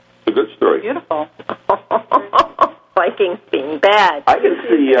 It's a good story. Beautiful. Vikings being bad. I can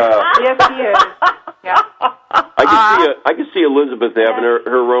see. Yes, he is. Yeah. I can see Elizabeth having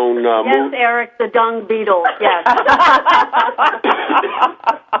her own Yes, move. Eric, the dung beetle. Yes.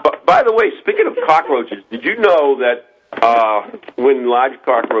 By the way, speaking of cockroaches, did you know that when large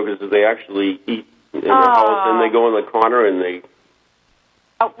cockroaches, they actually eat in their house and they go in the corner and they...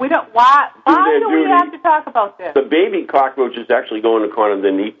 We don't. Why do we duty. have to talk about this? The baby cockroaches actually go in the corner and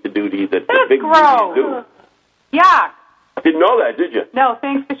then eat the duty that the That's big gross. babies do. Yuck. Didn't know that, did you? No,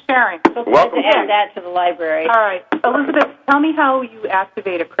 thanks for sharing. Welcome. To add that to the library. All right. Elizabeth, tell me how you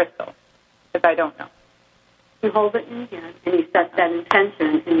activate a crystal, because I don't know. You hold it in your hand, and you set that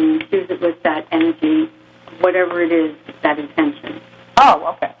intention, and you infuse it with that energy, whatever it is, that intention. Oh,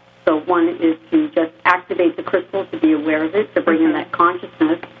 okay. So one is to just activate the crystal, to be aware of it, to bring in that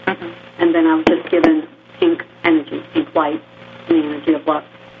consciousness, and then I was just given pink energy, pink light, and the energy of love.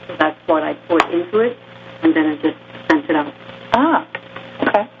 So that's what I poured into it, and then I just sent it out. Ah,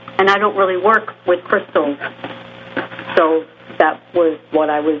 okay. And I don't really work with crystals, so that was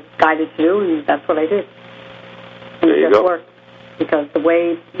what I was guided to do, and that's what I did. And There you it just go. worked, because the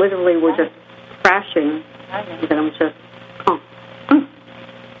waves literally were just crashing, and then I was just,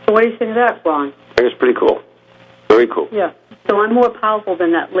 So what do you think of that, Ron? I think it's pretty cool. Very cool. Yeah. So I'm more powerful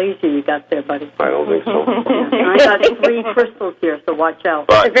than that laser you got there, buddy. I don't think so. I got 3 crystals here, so watch out.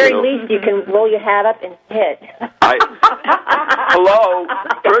 But, At the very you know, least, you can roll your hat up and hit. Hello.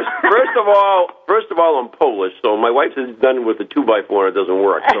 First of all, I'm Polish, so my wife is done with the 2x4 and it doesn't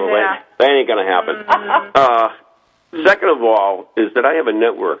work, so that ain't gonna happen. Second of all, is that I have a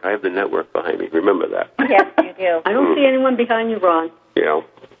network. I have the network behind me. Remember that. Yes, you do. I don't see anyone behind you, Ron. You know,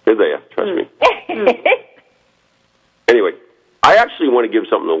 they're there. Trust me. Anyway, I actually want to give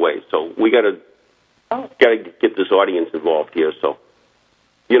something away, so we got to get this audience involved here. So,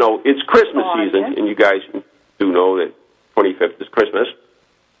 you know, it's Christmas season, and you guys do know that 25th is Christmas.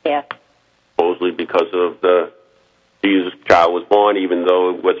 Yeah. Supposedly because of the Jesus child was born, even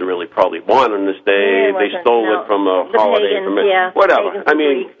though it wasn't really probably born on this day. Yeah, they stole it from a holiday. Pagans, yeah. Whatever. I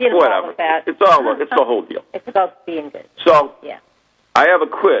mean, whatever. It's the whole deal. It's about being good. So, yeah. I have a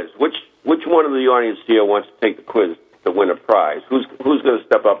quiz. Which one of the audience here wants to take the quiz to win a prize? Who's going to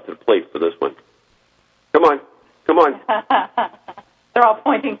step up to the plate for this one? Come on. They're all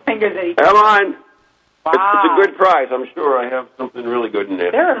pointing fingers at each other. Come on. Wow. It's a good prize. I'm sure I have something really good in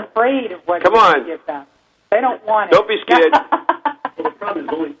there. They're afraid of what Come you're on. going to give them. They don't want it. Don't be scared. Well, the problem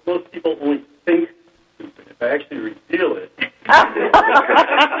is most people only think stupid. If I actually reveal it.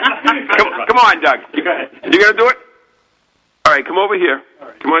 Come on, Doug. You going to do it? All right, come over here.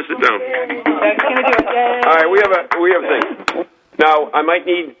 Come on, sit down. Doug's going to do it. Yay. All right, we have a thing. Now,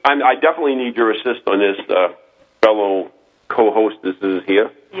 I definitely need your assist on this, fellow co-hostesses here.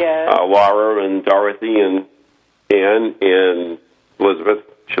 Yes. Laura and Dorothy and Ann and Elizabeth.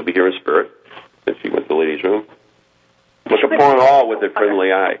 She'll be here in spirit since she went to the ladies' room. Look upon all with a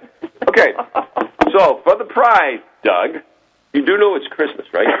friendly eye. Okay, so for the prize, Doug, you do know it's Christmas,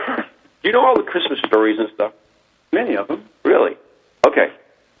 right? Do you know all the Christmas stories and stuff? Many of them. Really? Okay.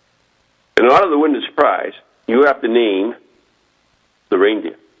 In order to win this prize, you have to name the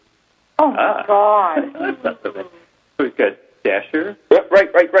reindeer. Oh, my God. So we've got Dasher. Yep, right.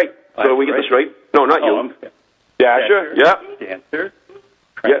 So we get this right? No, not you. Dasher, yep. Dancer.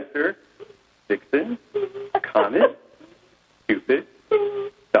 Prancer. Vixen. Comet. Cupid.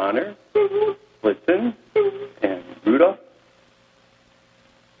 Donner. Blitzen. And Rudolph.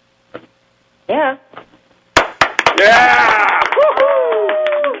 Yeah. Yeah!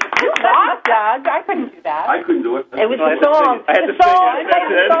 Good job, Doug. I couldn't do that. I couldn't do it. It was the song. I had to The song. sing it. I had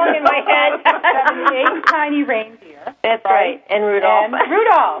the song in my head. 8 tiny reindeer. That's right. And Rudolph. And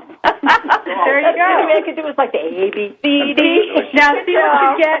Rudolph. There you go. Maybe I could do it like the A, B, C, D. Now, see what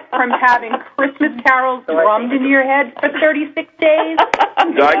you get from having Christmas carols drummed into your head for 36 days?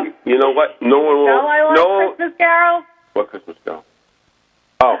 Doug, you know what? No one will. Shall I like Christmas carols? What Christmas carol?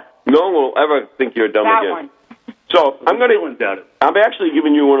 Oh, no one will ever think you're dumb That again. one. So I'm actually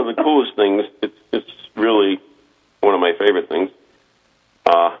giving you one of the coolest things. It's really one of my favorite things.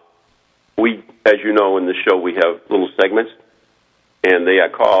 We, as you know, in the show we have little segments, and they are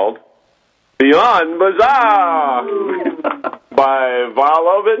called Beyond Bizarre by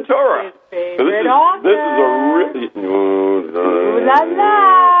Vala Ventura. His So favorite author. this is a really... Ooh la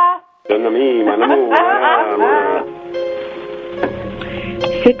la.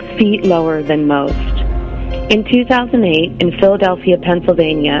 6 feet lower than most. In 2008, in Philadelphia,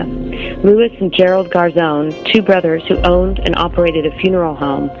 Pennsylvania, Louis and Gerald Garzone, 2 brothers who owned and operated a funeral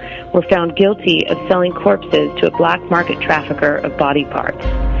home, were found guilty of selling corpses to a black market trafficker of body parts.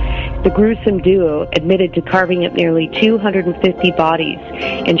 The gruesome duo admitted to carving up nearly 250 bodies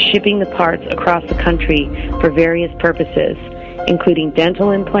and shipping the parts across the country for various purposes, including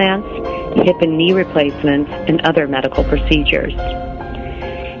dental implants, hip and knee replacements, and other medical procedures.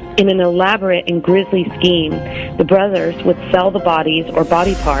 In an elaborate and grisly scheme, the brothers would sell the bodies or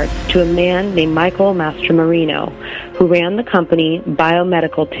body parts to a man named Michael Mastromarino, who ran the company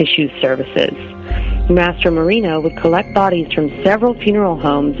Biomedical Tissue Services. Mastromarino would collect bodies from several funeral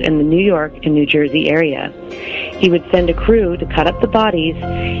homes in the New York and New Jersey area. He would send a crew to cut up the bodies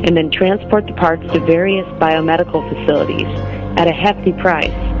and then transport the parts to various biomedical facilities at a hefty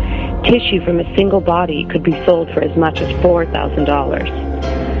price. Tissue from a single body could be sold for as much as $4,000.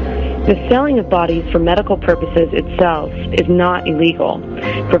 The selling of bodies for medical purposes itself is not illegal,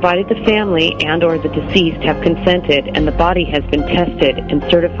 provided the family and or the deceased have consented and the body has been tested and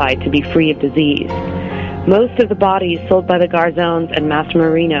certified to be free of disease. Most of the bodies sold by the Garzones and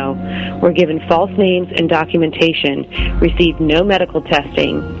Mastromarino were given false names and documentation, received no medical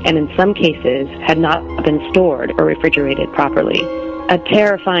testing, and in some cases had not been stored or refrigerated properly. A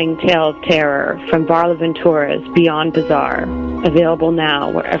terrifying tale of terror from Varla Ventura's Beyond Bizarre, available now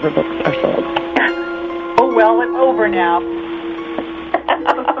wherever books are sold. Oh, well, it's over now.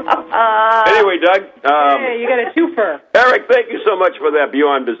 Anyway, Doug. Hey, you got a twofer. Eric, thank you so much for that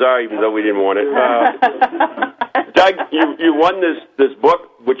Beyond Bizarre, even though we didn't want it. Doug, you won this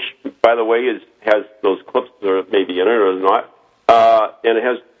book, which, by the way, has those clips that may be in it or not, and it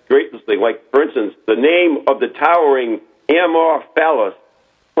has great things. Like, for instance, the name of the towering Amorphalis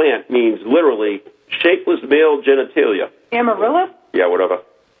plant means literally shapeless male genitalia. Amaryllis? Yeah, whatever.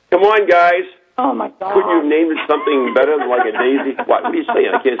 Come on, guys. Oh, my God. Couldn't you have named it something better than like a daisy? What are you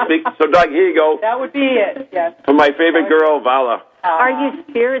saying? I can't speak. So, Doug, here you go. That would be it, yes. For my favorite girl, Vala. Are you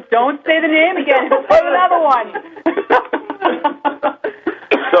serious? Don't say the name again. Play another one.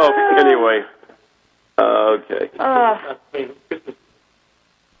 So, anyway. Okay.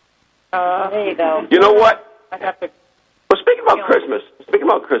 There you go. You know what? I have to. Well, speaking about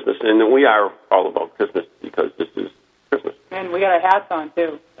Christmas, and we are all about Christmas because this is Christmas. And we got our hats on,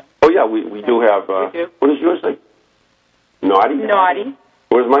 too. Oh, yeah, we do have, We do. what does yours say? Naughty? Naughty.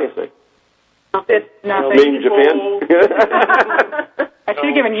 What does mine say? It's nothing. Made in Japan? I should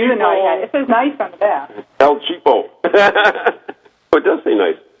have given you the naughty hat. It says nice on the back. El Cheapo. Oh, it does say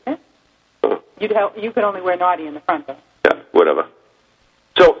nice. You could only wear naughty in the front, though. Yeah, whatever.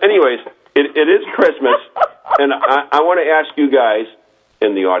 So, anyways, it is Christmas, and I want to ask you guys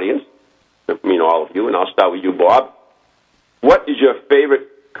in the audience, I mean all of you, and I'll start with you, Bob. What is your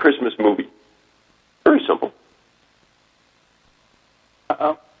favorite Christmas movie? Very simple.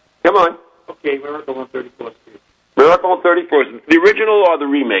 Uh-oh. Come on. Okay, Miracle on 34th Street. Miracle on 34th. The original or the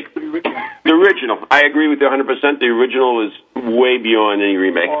remake? The original. The original. I agree with you 100%. The original is way beyond any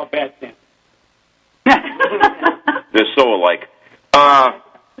remake. Oh, bad Santa. They're so alike.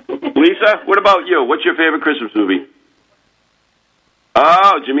 Lisa, what about you? What's your favorite Christmas movie?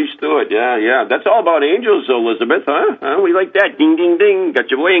 Oh, Jimmy Stewart. Yeah. That's all about angels, Elizabeth, huh? We like that. Ding, ding, ding. Got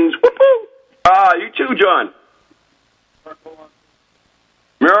your wings. Whoop-hoo. You too, John.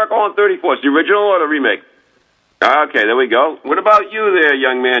 Miracle on 34th. The original or the remake? Okay, there we go. What about you there,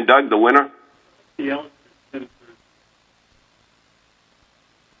 young man, Doug, the winner? Yeah.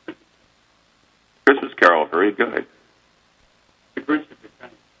 Christmas Carol. Very good. The Grinch is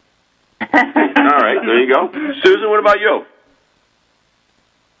All right, there you go. Susan, what about you?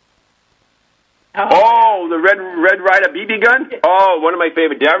 Oh, the Red Ryder BB gun? Oh, one of my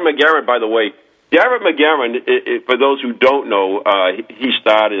favorite. Darren McGarrett, by the way. Darren McGarrett, for those who don't know, he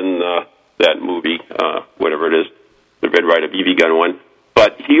starred in that movie, whatever it is, the Red Ryder BB gun one.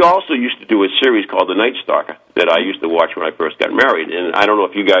 But he also used to do a series called The Night Stalker that I used to watch when I first got married. And I don't know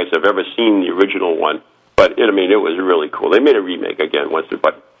if you guys have ever seen the original one, but it was really cool. They made a remake again once,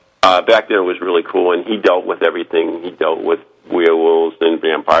 but back then it was really cool. And he dealt with everything. He dealt with werewolves and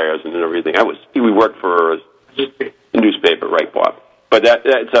vampires and everything. We worked for a newspaper, right, Bob? But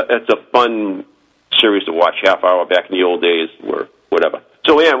that's a fun series to watch, half hour back in the old days, or whatever.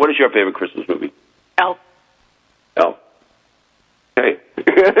 So, Ann, what is your favorite Christmas movie? Elf. Elf. Hey.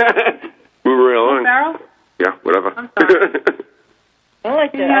 Moving right along. Farrell? Yeah, whatever. I'm sorry. I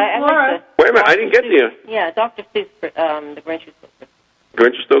like the. I like Wait a minute, I didn't get to you. Yeah, Dr. Seuss, the Grinch is.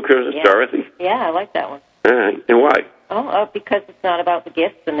 Grinch Still Christmas, Dorothy? Yeah, I like that one. All right, and why? Oh, because it's not about the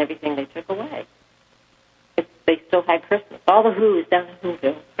gifts and everything they took away. They still had Christmas. All the Who's down in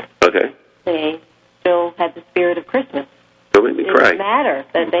Whoville. Okay. They still had the spirit of Christmas. Don't make me cry. It didn't matter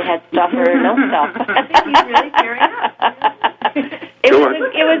that they had stuff or no stuff. I think he's really tearing up. It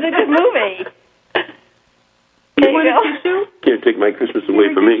was a good movie. You want a tissue? Can't take my Christmas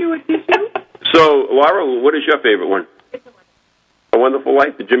away from me. You a tissue? So, Laura, what is your favorite one? A Wonderful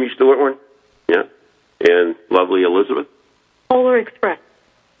Life, the Jimmy Stewart one? Yeah. And Lovely Elizabeth? Polar Express.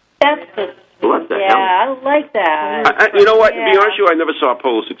 That's the. What the hell? Yeah, I like that. You know what? To be honest with you, I never saw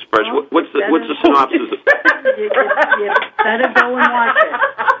Polar Express. What's the synopsis? You better go and watch it.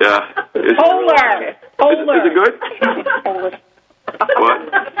 Yeah. Polar. Is it good? Polar. What?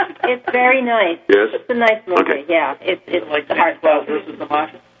 It's very nice. Yes? It's a nice movie. Okay. Yeah, it's like the heart versus the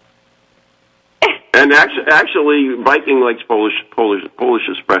Martian. And actually, Viking likes Polish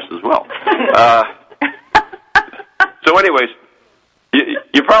Express as well. So, anyways,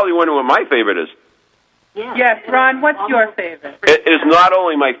 you're probably wondering what my favorite is. Yeah. Yes, Ron, what's your favorite? It is not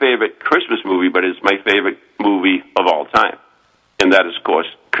only my favorite Christmas movie, but it's my favorite movie of all time. And that is, of course,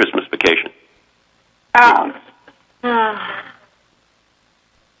 Christmas Vacation. Oh.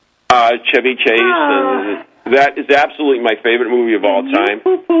 Chevy Chase, and that is absolutely my favorite movie of all time.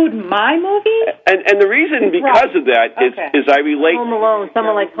 You poo-pooed my movie? And the reason because of that is I relate. Home Alone.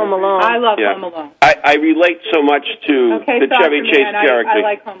 Someone like Home Alone. I love Home Alone. I relate so much to the Chevy Chase character. I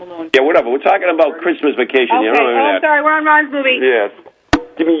like Home Alone. Yeah, whatever. We're talking about Christmas Vacation. Okay. You don't know that. Sorry, we're on Ron's movie. Yes.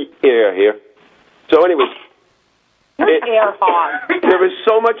 Give me air here. So, anyways. Air hog. There is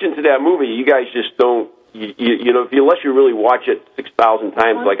so much into that movie. You guys just don't. You know, unless you really watch it 6,000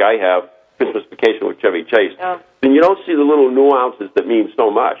 times like I have, Christmas Vacation with Chevy Chase, then you don't see the little nuances that mean so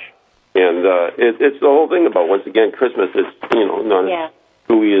much. And it's the whole thing about, once again, Christmas is, not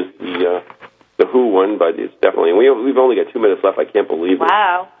who he is the Who one, but it's definitely, we've only got 2 minutes left. I can't believe it.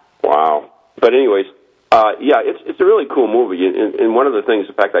 Wow. Wow. But anyways, Yeah, it's a really cool movie. And one of the things,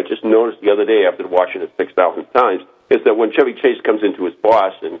 in fact, I just noticed the other day after watching it 6,000 times, is that when Chevy Chase comes into his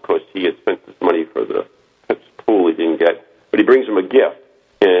boss, and of course he had spent this money for the pool he didn't get, but he brings him a gift.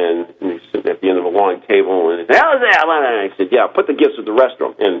 And he's sitting at the end of a long table, and he says, "How's that?" And I said, "Yeah, put the gifts at the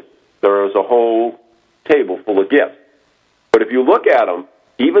restaurant." And there was a whole table full of gifts. But if you look at them,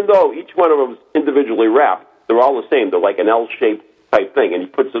 even though each one of them is individually wrapped, they're all the same. They're like an L-shaped type thing, and he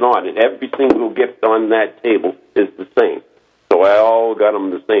puts it on, and every single gift on that table is the same. So I all got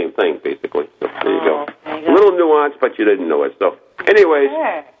them the same thing, basically. So there you go. A little nuance, but you didn't know it. So anyways,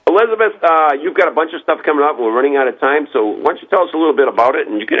 Elizabeth, you've got a bunch of stuff coming up. We're running out of time, so why don't you tell us a little bit about it,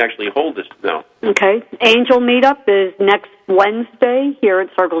 and you can actually hold this now. Okay. Angel Meetup is next Wednesday here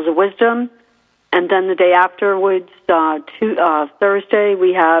at Circles of Wisdom, and then the day afterwards, Thursday,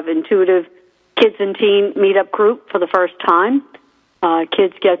 we have Intuitive Kids and Teen Meetup Group for the first time.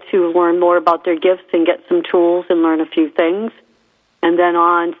 Kids get to learn more about their gifts and get some tools and learn a few things. And then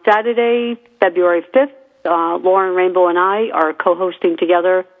on Saturday, February 5th, Lauren Rainbow and I are co-hosting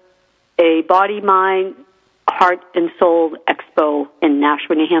together a Body, Mind, Heart, and Soul Expo in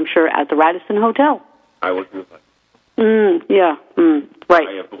Nashua, New Hampshire at the Radisson Hotel. I was invited. Right.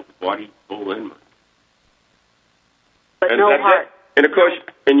 I have both body, soul, and mind. But no heart. And of course,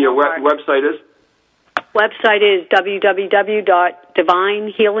 and your website is? Website is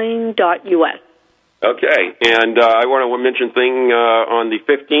www.divinehealing.us. Okay, and I want to mention thing on the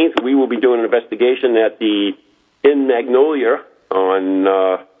 15th, we will be doing an investigation at the In Magnolia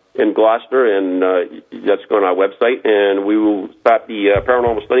in Gloucester, and that's going on our website, and we will start the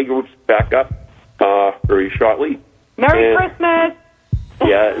paranormal study groups back up very shortly. Merry Christmas!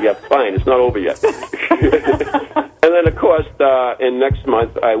 Yeah, fine. It's not over yet. And then, of course, in next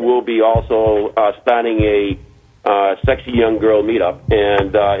month, I will be also starting a sexy young girl meetup,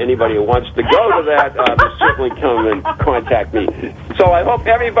 and anybody who wants to go to that, certainly come and contact me. So I hope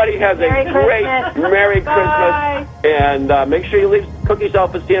everybody has a great Merry Christmas, and make sure you leave cookies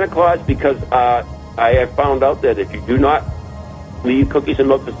out for Santa Claus, because I have found out that if you do not leave cookies and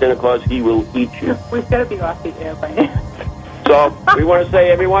milk for Santa Claus, he will eat you. We've got to be off the air by now. So we want to say,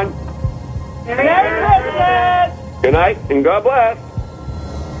 everyone, Merry Christmas! Good night, and God bless.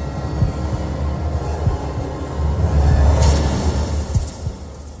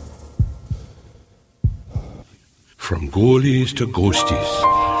 From ghoulies to ghosties,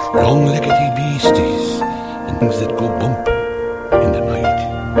 long-leggedy beasties, and things that go bump in the night.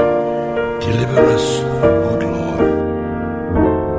 Deliver us,